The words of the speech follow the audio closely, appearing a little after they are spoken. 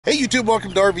Hey YouTube,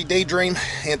 welcome to RV Daydream,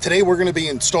 and today we're going to be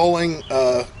installing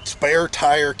a spare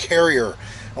tire carrier.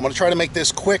 I'm going to try to make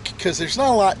this quick because there's not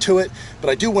a lot to it,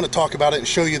 but I do want to talk about it and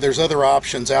show you there's other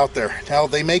options out there. Now,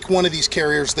 they make one of these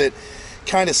carriers that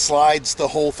kind of slides the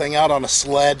whole thing out on a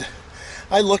sled.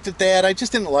 I looked at that, I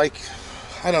just didn't like,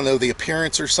 I don't know, the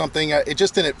appearance or something. It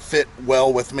just didn't fit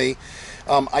well with me.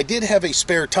 I did have a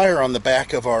spare tire on the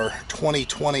back of our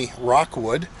 2020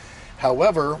 Rockwood.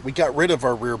 However, we got rid of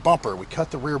our rear bumper. We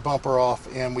cut the rear bumper off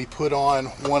and we put on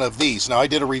one of these. Now, I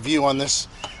did a review on this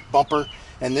bumper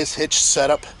and this hitch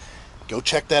setup. Go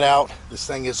check that out. This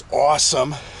thing is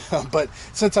awesome. But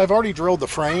since I've already drilled the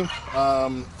frame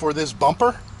for this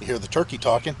bumper, you hear the turkey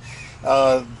talking,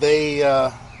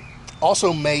 they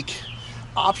also make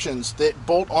options that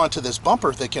bolt onto this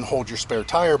bumper that can hold your spare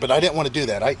tire, but I didn't want to do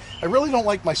that. I really don't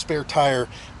like my spare tire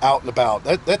out and about.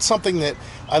 That's something that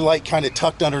I like kind of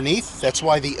tucked underneath. That's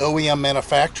why the OEM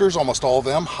manufacturers, almost all of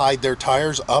them, hide their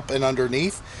tires up and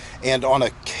underneath and on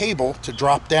a cable to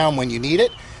drop down when you need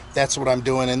it. That's what I'm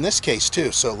doing in this case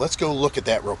too. So let's go look at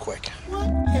that real quick. What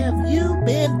have you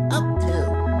been up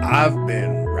to? I've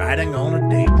been riding on a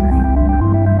daydream.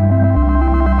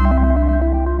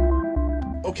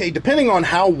 Okay, depending on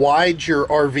how wide your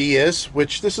RV is,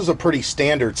 which this is a pretty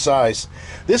standard size,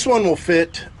 this one will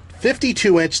fit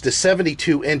 52 inch to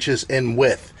 72 inches in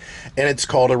width, and it's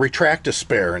called a Retract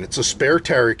spare, and it's a spare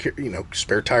tire,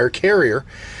 spare tire carrier.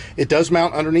 It does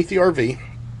mount underneath the RV,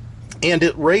 and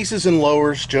it raises and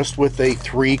lowers just with a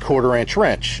 3/4 inch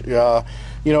wrench. A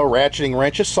ratcheting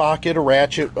wrench, a socket, a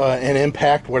ratchet, an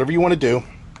impact, whatever you want to do.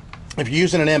 If you're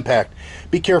using an impact,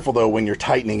 be careful though when you're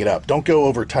tightening it up. Don't go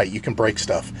over tight, you can break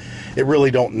stuff. It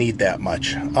really don't need that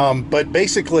much. But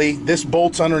basically, this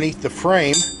bolts underneath the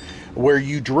frame where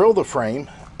you drill the frame,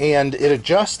 and it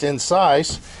adjusts in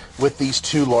size with these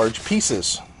two large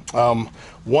pieces.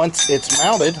 Once it's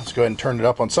mounted, let's go ahead and turn it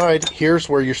up on side. Here's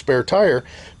where your spare tire,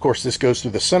 of course this goes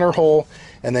through the center hole,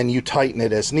 and then you tighten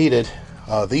it as needed.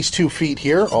 These 2 feet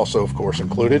here, also of course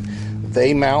included,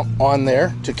 they mount on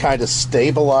there to kind of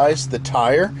stabilize the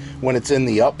tire when it's in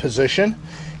the up position.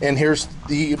 And here's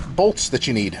the bolts that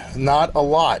you need. Not a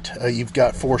lot. You've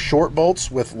got 4 short bolts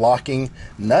with locking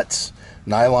nuts,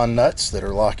 nylon nuts that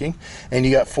are locking, and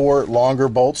you got 4 longer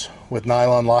bolts with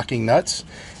nylon locking nuts,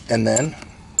 and then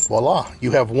voila,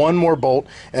 you have 1 more bolt,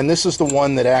 and this is the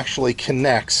one that actually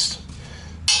connects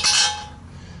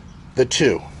the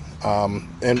 2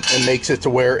 and makes it to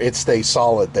where it stays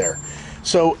solid there.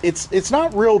 So it's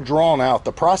not real drawn out.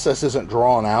 The process isn't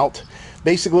drawn out.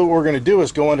 Basically what we're going to do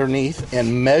is go underneath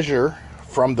and measure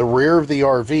from the rear of the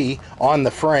RV on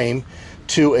the frame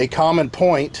to a common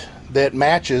point that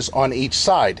matches on each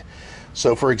side.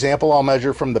 So for example, I'll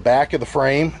measure from the back of the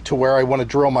frame to where I want to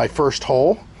drill my first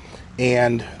hole,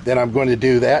 and then I'm going to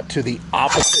do that to the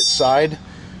opposite side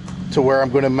to where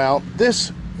I'm going to mount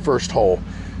this first hole,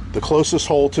 the closest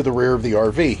hole to the rear of the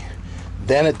RV.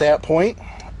 Then at that point,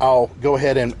 I'll go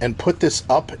ahead and put this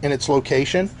up in its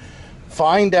location,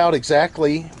 find out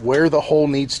exactly where the hole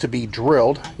needs to be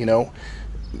drilled,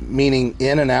 meaning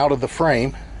in and out of the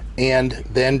frame, and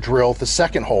then drill the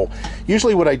second hole.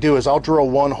 Usually what I do is I'll drill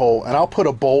 1 hole and I'll put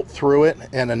a bolt through it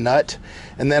and a nut,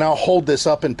 and then I'll hold this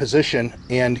up in position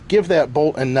and give that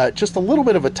bolt and nut just a little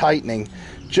bit of a tightening,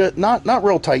 not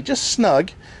real tight, just snug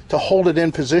to hold it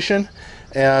in position.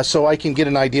 So I can get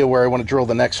an idea where I want to drill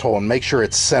the next hole and make sure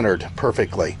it's centered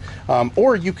perfectly.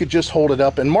 Or you could just hold it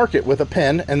up and mark it with a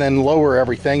pen and then lower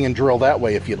everything and drill that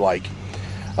way if you'd like.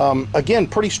 Again,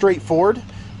 pretty straightforward,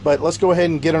 but let's go ahead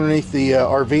and get underneath the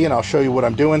RV and I'll show you what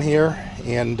I'm doing here.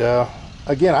 And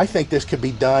again, I think this could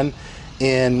be done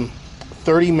in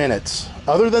 30 minutes.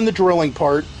 Other than the drilling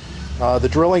part, the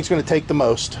drilling is going to take the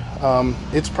most.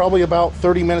 It's probably about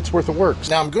 30 minutes worth of work.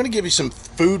 Now I'm going to give you some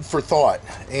food for thought,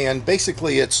 and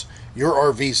basically it's your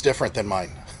RV's different than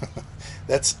mine.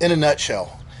 That's in a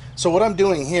nutshell. So what I'm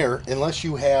doing here, unless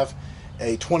you have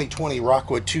a 2020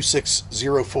 Rockwood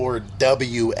 2604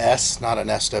 WS, not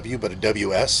an SW but a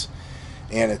WS,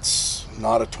 and it's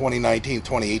not a 2019,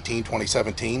 2018,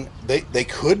 2017, they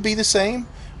could be the same,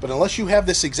 but unless you have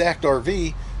this exact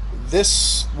RV,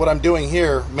 what I'm doing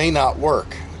here may not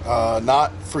work,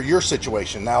 not for your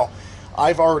situation. Now,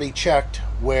 I've already checked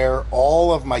where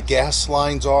all of my gas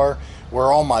lines are, where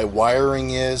all my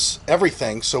wiring is,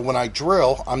 everything. So when I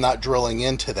drill, I'm not drilling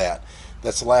into that.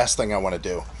 That's the last thing I want to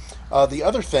do. The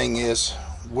other thing is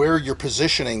where you're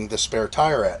positioning the spare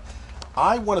tire at.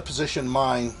 I want to position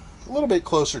mine a little bit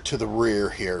closer to the rear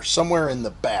here, somewhere in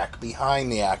the back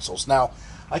behind the axles. Now,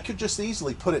 I could just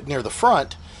easily put it near the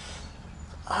front.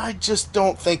 I just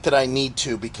don't think that I need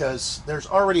to, because there's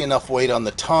already enough weight on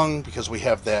the tongue because we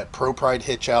have that Pro Pride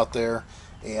hitch out there,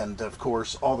 and of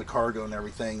course all the cargo and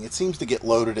everything. It seems to get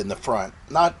loaded in the front.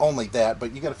 Not only that,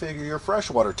 but you got to figure your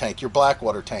freshwater tank, your black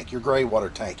water tank, your gray water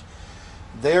tank.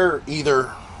 They're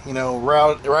either, you know,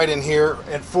 right in here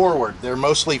and forward. They're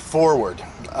mostly forward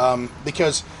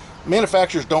because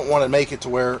manufacturers don't want to make it to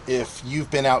where if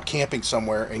you've been out camping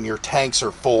somewhere and your tanks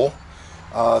are full,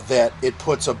 that it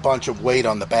puts a bunch of weight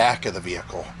on the back of the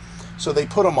vehicle. So they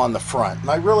put them on the front. And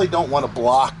I really don't want to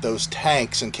block those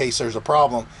tanks in case there's a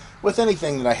problem with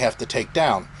anything that I have to take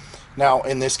down. Now,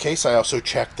 in this case, I also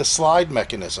checked the slide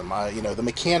mechanism, you know, the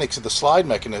mechanics of the slide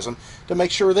mechanism, to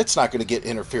make sure that's not going to get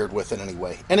interfered with in any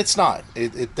way. And it's not.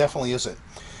 It definitely isn't.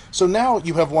 So now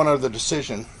you have one other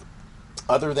decision,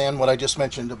 other than what I just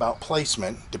mentioned about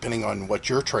placement, depending on what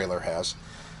your trailer has.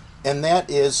 And that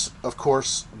is, of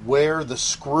course, where the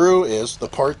screw is, the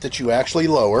part that you actually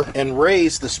lower and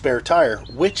raise the spare tire,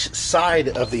 which side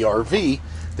of the RV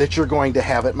that you're going to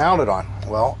have it mounted on.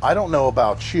 Well, I don't know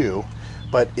about you,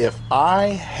 but if I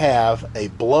have a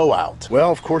blowout,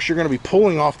 well, of course, you're going to be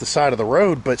pulling off the side of the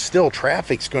road, but still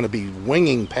traffic's going to be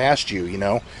winging past you, you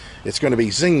know. It's going to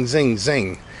be zing, zing,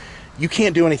 zing. You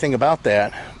can't do anything about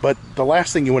that, but the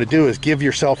last thing you want to do is give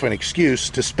yourself an excuse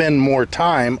to spend more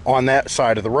time on that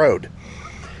side of the road.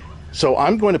 So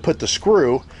I'm going to put the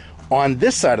screw on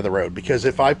this side of the road, because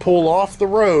if I pull off the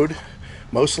road,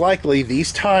 most likely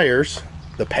these tires,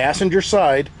 the passenger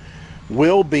side,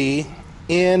 will be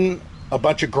in a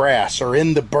bunch of grass or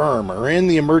in the berm or in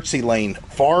the emergency lane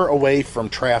far away from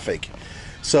traffic.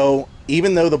 So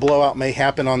even though the blowout may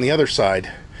happen on the other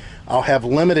side, I'll have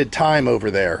limited time over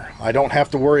there. I don't have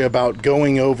to worry about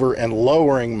going over and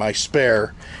lowering my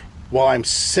spare while I'm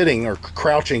sitting or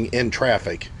crouching in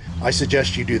traffic. I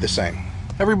suggest you do the same.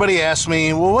 Everybody asks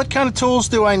me, well, what kind of tools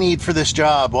do I need for this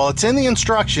job? Well, it's in the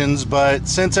instructions, but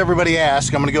since everybody asked,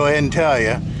 I'm going to go ahead and tell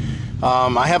you.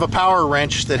 I have a power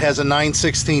wrench that has a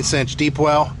 9/16 inch deep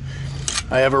well.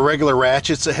 I have a regular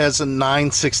ratchet that has a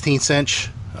 9/16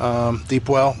 inch deep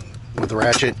well with a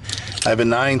ratchet. I have a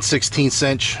 9/16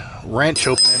 inch wrench,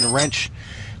 open-ended wrench.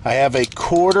 I have a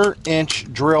 1/4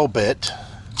 inch drill bit,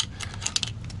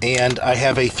 and I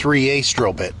have a 3/8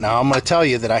 drill bit. Now I'm going to tell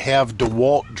you that I have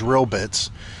DeWalt drill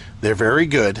bits. They're very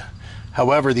good.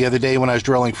 However, the other day when I was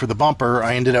drilling for the bumper,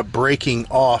 I ended up breaking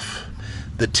off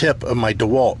the tip of my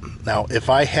DeWalt. Now, if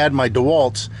I had my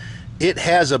DeWalt's, it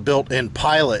has a built-in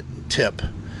pilot tip,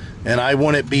 and I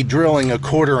wouldn't be drilling a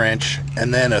 1/4 inch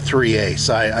and then a 3/8.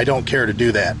 I don't care to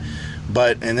do that.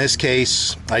 But in this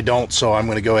case, I don't, so I'm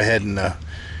going to go ahead and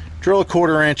drill a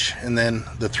 1/4 inch and then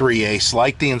the 3/8,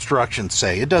 like the instructions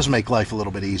say. It does make life a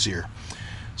little bit easier.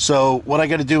 So what I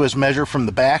got to do is measure from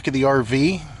the back of the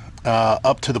RV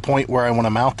up to the point where I want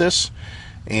to mount this,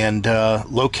 and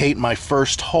locate my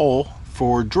first hole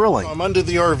for drilling. I'm under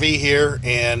the RV here,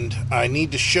 and I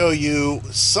need to show you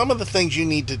some of the things you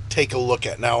need to take a look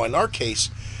at. Now, in our case,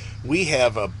 we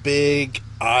have a big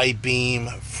I-beam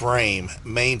frame,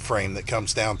 main frame, that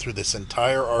comes down through this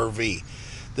entire RV.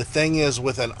 The thing is,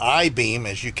 with an I-beam,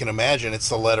 as you can imagine, it's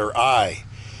the letter I.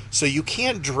 So you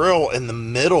can't drill in the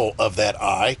middle of that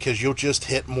I, because you'll just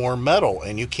hit more metal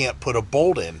and you can't put a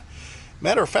bolt in.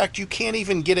 Matter of fact, you can't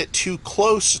even get it too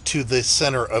close to the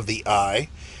center of the I,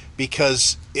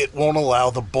 because it won't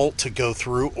allow the bolt to go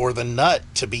through or the nut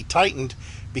to be tightened,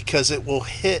 because it will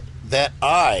hit that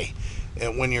I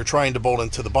when you're trying to bolt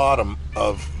into the bottom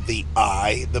of the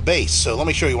I, the base. So let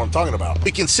me show you what I'm talking about.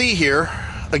 We can see here,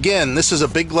 again, this is a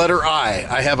big letter I.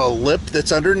 I have a lip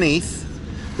that's underneath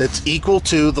that's equal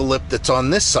to the lip that's on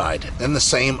this side, and the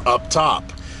same up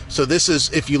top. So this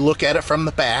is, if you look at it from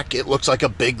the back, it looks like a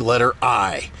big letter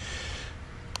I.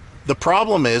 The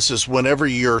problem is whenever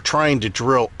you're trying to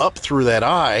drill up through that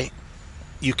I,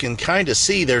 you can kind of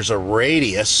see there's a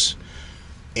radius,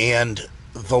 and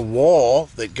the wall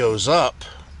that goes up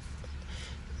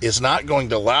is not going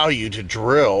to allow you to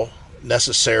drill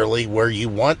necessarily where you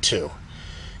want to.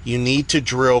 You need to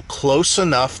drill close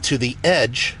enough to the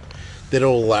edge that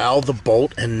will allow the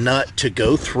bolt and nut to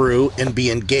go through and be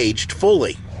engaged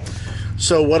fully.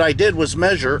 So what I did was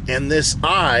measure, and this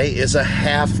I is a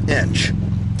 1/2 inch.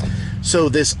 So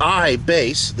this I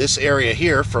base, this area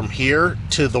here, from here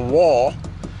to the wall,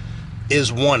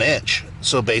 is 1 inch.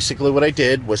 So basically what I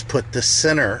did was put the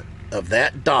center of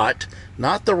that dot,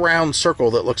 not the round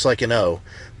circle that looks like an O,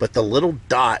 but the little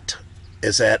dot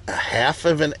is at a 1/2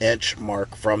 of an inch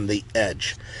mark from the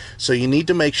edge. So you need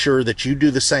to make sure that you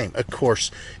do the same. Of course,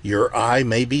 your eye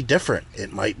may be different.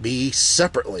 It might be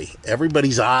separately.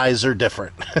 Everybody's eyes are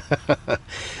different.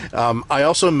 I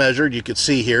also measured, you can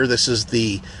see here, this is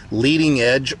the leading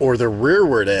edge or the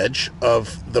rearward edge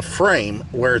of the frame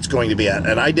where it's going to be at.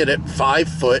 And I did it 5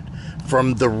 foot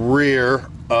from the rear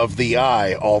of the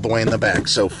eye all the way in the back.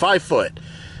 So 5 foot.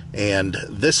 And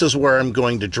this is where I'm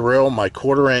going to drill my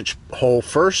 1/4 inch hole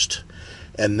first,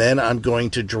 and then I'm going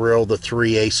to drill the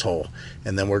 3/8 hole,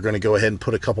 and then we're going to go ahead and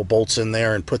put a couple bolts in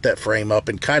there and put that frame up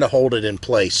and kind of hold it in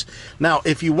place. Now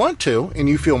if you want to and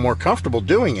you feel more comfortable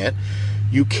doing it,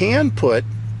 you can put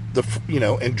the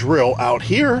and drill out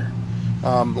here,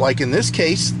 like in this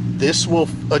case. This will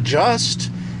adjust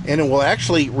and it will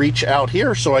actually reach out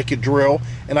here, so I could drill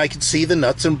and I could see the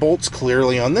nuts and bolts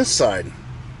clearly on this side.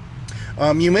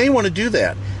 You may want to do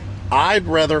that. I'd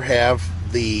rather have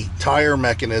the tire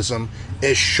mechanism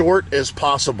as short as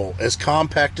possible, as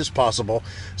compact as possible,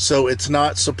 so it's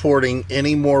not supporting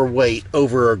any more weight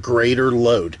over a greater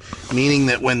load. Meaning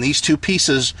that when these two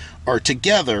pieces are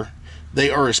together, they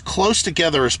are as close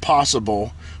together as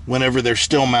possible whenever they're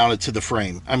still mounted to the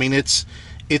frame. I mean, it's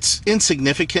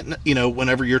insignificant,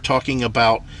 whenever you're talking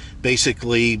about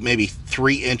basically maybe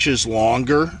 3 inches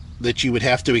longer that you would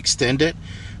have to extend it.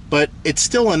 But it's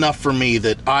still enough for me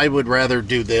that I would rather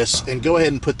do this and go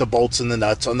ahead and put the bolts and the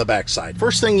nuts on the backside.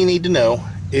 First thing you need to know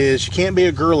is you can't be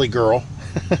a girly girl.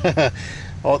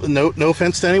 No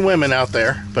offense to any women out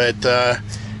there, but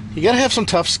you gotta have some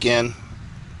tough skin.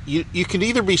 You can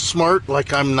either be smart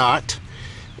like I'm not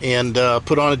and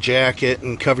put on a jacket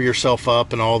and cover yourself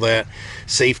up and all that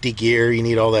safety gear. You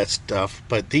need all that stuff,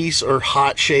 but these are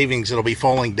hot shavings that'll be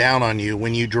falling down on you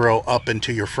when you drill up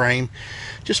into your frame.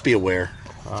 Just be aware.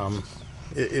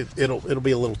 It'll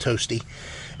be a little toasty,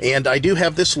 and I do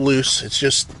have this loose. It's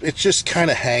just kind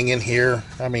of hanging here.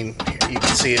 I mean, you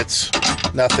can see it's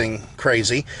nothing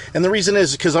crazy, and the reason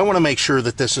is because I want to make sure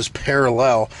that this is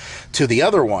parallel to the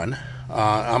other one.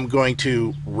 I'm going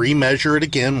to remeasure it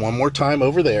again one more time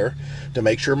over there to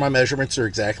make sure my measurements are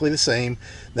exactly the same.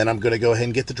 Then I'm going to go ahead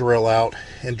and get the drill out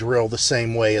and drill the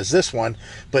same way as this one.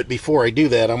 But before I do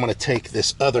that, I'm going to take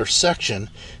this other section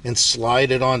and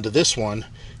slide it onto this one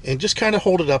and just kind of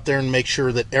hold it up there and make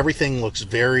sure that everything looks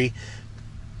very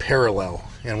parallel.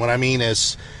 And what I mean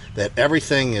is that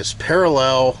everything is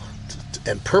parallel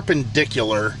and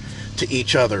perpendicular to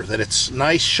each other, that it's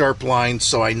nice sharp lines,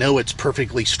 so I know it's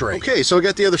perfectly straight. Okay, so I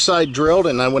got the other side drilled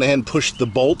and I went ahead and pushed the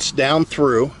bolts down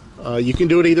through. You can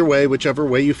do it either way, whichever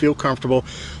way you feel comfortable.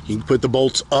 You can put the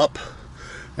bolts up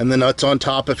and the nuts on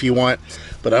top if you want,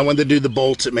 but I wanted to do the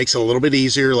bolts. It makes it a little bit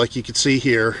easier, like you can see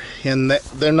here, and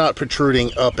they're not protruding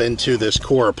up into this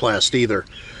coroplast either.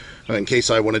 In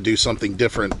case I want to do something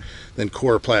different than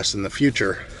coroplast in the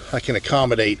future, I can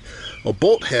accommodate a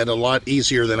bolt head a lot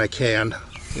easier than I can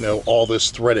all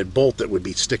this threaded bolt that would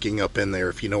be sticking up in there,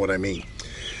 if you know what I mean.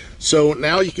 So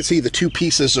now you can see the two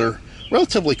pieces are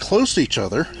relatively close to each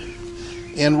other,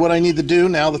 and what I need to do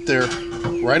now that they're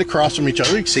right across from each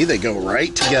other, you can see they go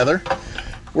right together.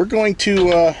 We're going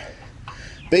to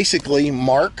basically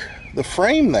mark the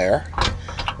frame there,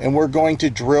 and we're going to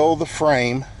drill the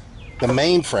frame, the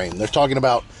main frame. They're talking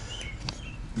about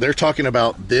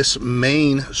this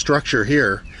main structure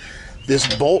here.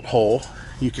 This bolt hole,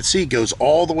 you can see, goes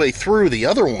all the way through the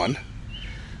other one.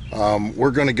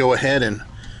 We're going to go ahead and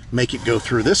make it go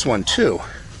through this one too.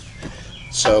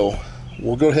 So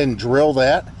we'll go ahead and drill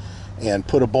that and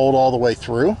put a bolt all the way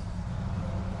through,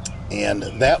 and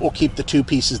that will keep the two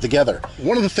pieces together.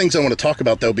 One of the things I want to talk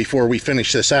about though before we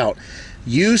finish this out,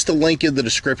 use the link in the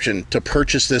description to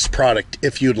purchase this product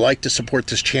if you'd like to support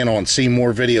this channel and see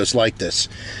more videos like this.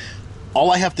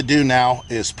 All I have to do now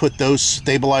is put those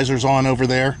stabilizers on over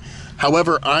there.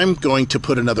 However, I'm going to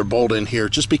put another bolt in here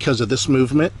just because of this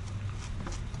movement.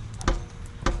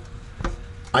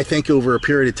 I think over a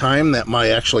period of time that might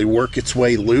actually work its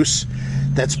way loose.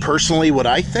 That's personally what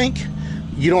I think.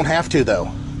 You don't have to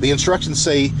though. The instructions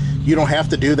say you don't have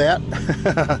to do that.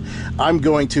 I'm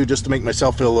going to, just to make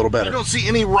myself feel a little better. I don't see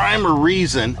any rhyme or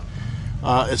reason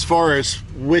as far as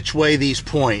which way these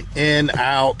point. In,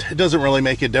 out, it doesn't really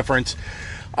make a difference.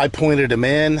 I pointed them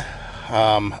in.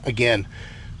 Again,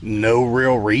 no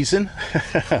real reason.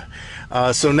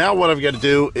 So now what I've got to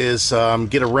do is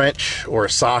get a wrench or a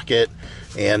socket,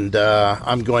 and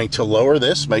I'm going to lower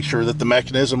this, make sure that the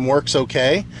mechanism works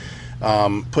okay,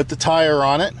 put the tire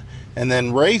on it, and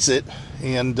then raise it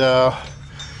and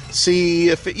see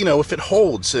if it, if it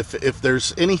holds, if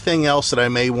there's anything else that I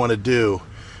may want to do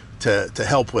to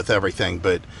help with everything.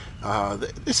 But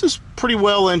This is pretty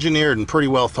well engineered and pretty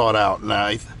well thought out, and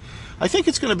I think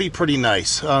it's going to be pretty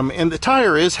nice. And the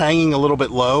tire is hanging a little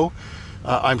bit low.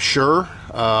 I'm sure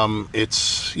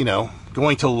it's, you know,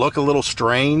 going to look a little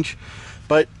strange,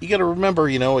 but you got to remember,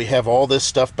 you know, we have all this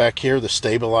stuff back here, the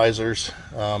stabilizers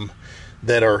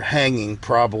that are hanging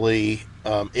probably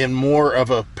in more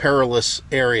of a perilous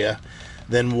area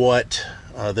than what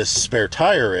this spare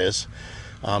tire is.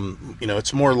 You know,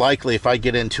 it's more likely if I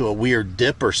get into a weird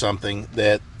dip or something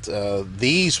that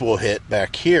these will hit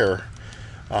back here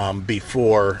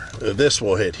before this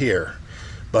will hit here.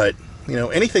 But you know,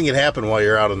 anything can happen while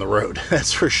you're out on the road,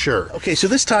 that's for sure. Okay, so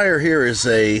this tire here is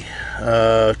a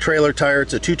trailer tire.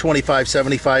 It's a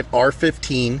 225/75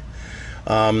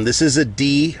 R15. This is a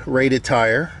D rated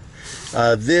tire.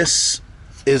 This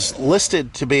is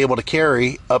listed to be able to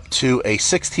carry up to a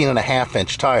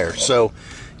 16.5-inch tire. So,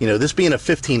 you know, this being a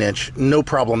 15-inch, no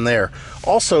problem there.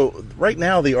 Also, right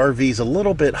now the RV is a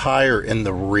little bit higher in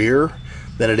the rear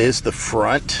than it is the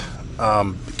front.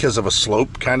 Because of a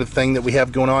slope kind of thing that we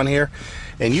have going on here,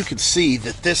 and you can see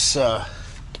that this I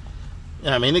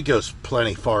mean, it goes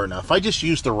plenty far enough. I just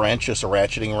used the wrench, just a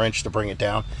ratcheting wrench, to bring it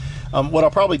down. What I'll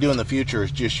probably do in the future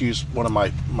is just use one of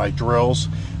my drills.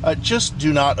 Just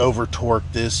do not over torque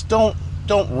this. Don't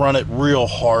run it real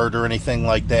hard or anything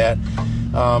like that.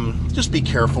 Just be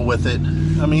careful with it.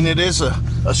 I mean, it is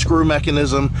a screw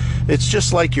mechanism. It's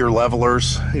just like your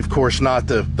levelers. Of course, not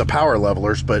the power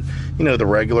levelers, but you know, the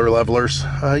regular levelers.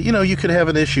 You know, you could have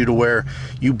an issue to where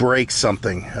you break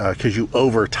something because you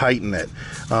over tighten it.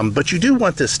 But you do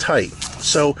want this tight.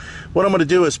 So what I'm going to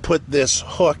do is put this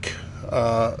hook,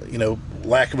 you know,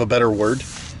 lack of a better word,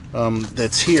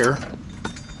 that's here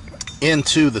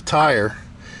into the tire,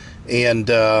 and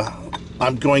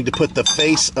I'm going to put the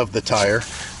face of the tire,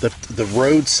 the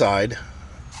road side,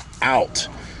 out.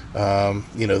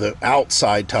 You know, the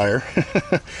outside tire.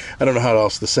 I don't know how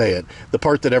else to say it. The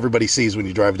part that everybody sees when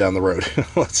you drive down the road.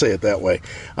 Let's say it that way.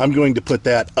 I'm going to put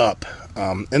that up.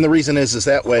 And the reason is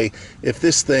that way, if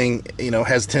this thing, you know,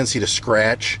 has a tendency to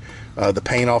scratch the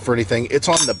paint off or anything, it's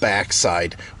on the back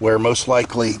side where most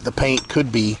likely the paint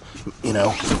could be, you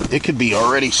know, it could be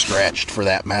already scratched for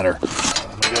that matter. I'm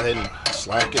going to go ahead and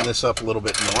slacken this up a little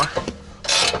bit more.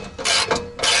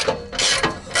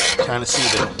 Kind of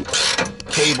see the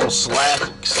cable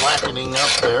slackening up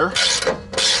there.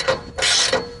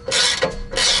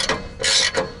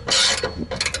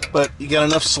 But you got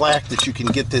enough slack that you can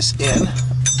get this in,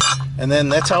 and then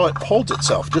that's how it holds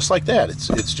itself, just like that.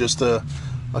 It's just a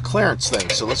clearance thing.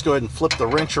 So let's go ahead and flip the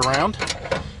wrench around,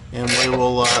 and we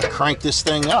will crank this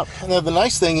thing up. And then the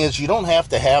nice thing is you don't have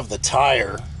to have the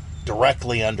tire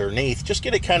directly underneath. Just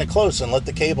get it kind of close and let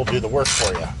the cable do the work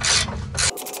for you.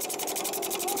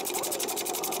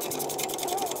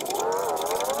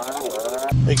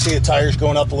 You can see the tire's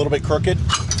going up a little bit crooked.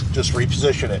 Just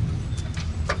reposition it.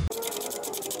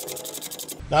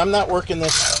 Now, I'm not working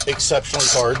this exceptionally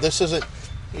hard. This isn't,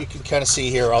 you can kind of see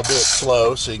here, I'll do it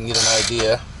slow so you can get an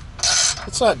idea.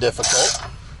 It's not difficult.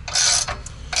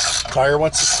 Tire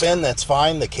wants to spin, that's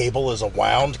fine. The cable is a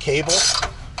wound cable.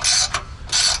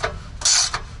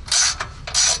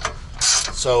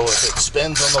 So if it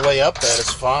spins on the way up, that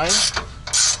is fine.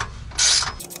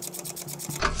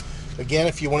 Again,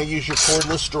 if you want to use your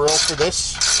cordless drill for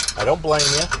this, I don't blame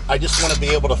you. I just want to be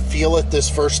able to feel it this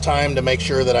first time to make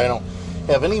sure that I don't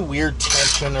have any weird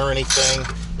tension or anything,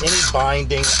 any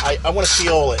binding. I want to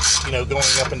feel it, you know, going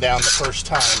up and down the first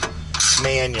time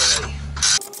manually.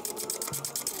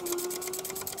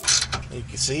 You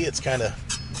can see it's kind of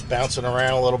bouncing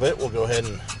around a little bit. We'll go ahead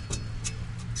and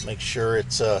make sure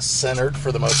it's centered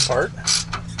for the most part,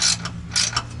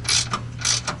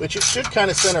 which it should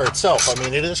kind of center itself. I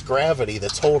mean, it is gravity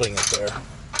that's holding it there.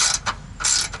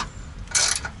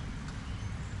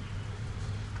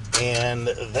 And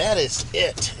that is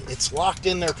it. It's locked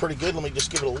in there pretty good. Let me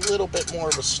just give it a little bit more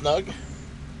of a snug.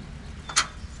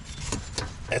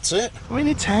 That's it. I mean,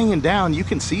 it's hanging down. You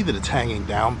can see that it's hanging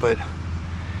down, but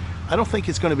I don't think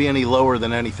it's going to be any lower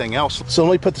than anything else. So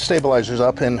let me put the stabilizers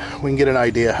up and we can get an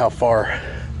idea how far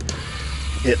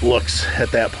it looks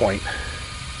at that point,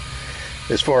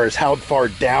 as far as how far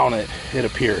down it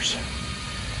appears.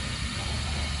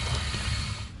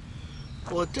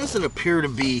 Well, it doesn't appear to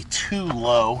be too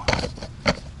low.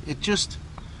 It just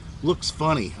looks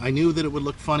funny. I knew that it would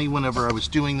look funny whenever I was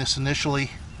doing this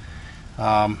initially.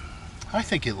 I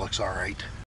think it looks all right.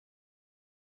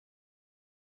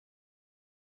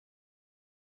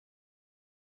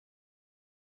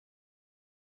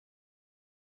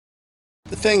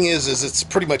 The thing is it's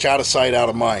pretty much out of sight, out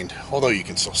of mind, although you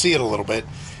can still see it a little bit.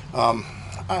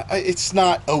 It's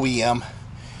not OEM.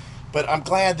 But I'm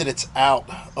glad that it's out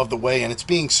of the way and it's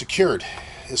being secured.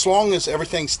 As long as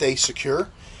everything stays secure,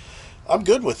 I'm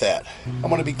good with that. I'm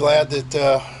going to be glad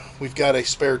that we've got a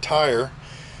spare tire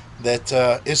that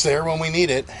is there when we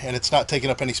need it, and it's not taking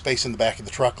up any space in the back of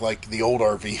the truck like the old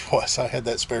RV was. I had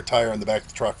that spare tire in the back of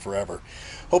the truck forever.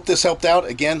 Hope this helped out.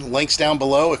 Again, links down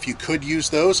below if you could use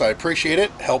those. I appreciate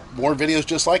it. Help more videos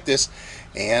just like this.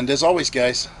 And as always,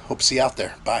 guys, hope to see you out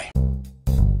there. Bye.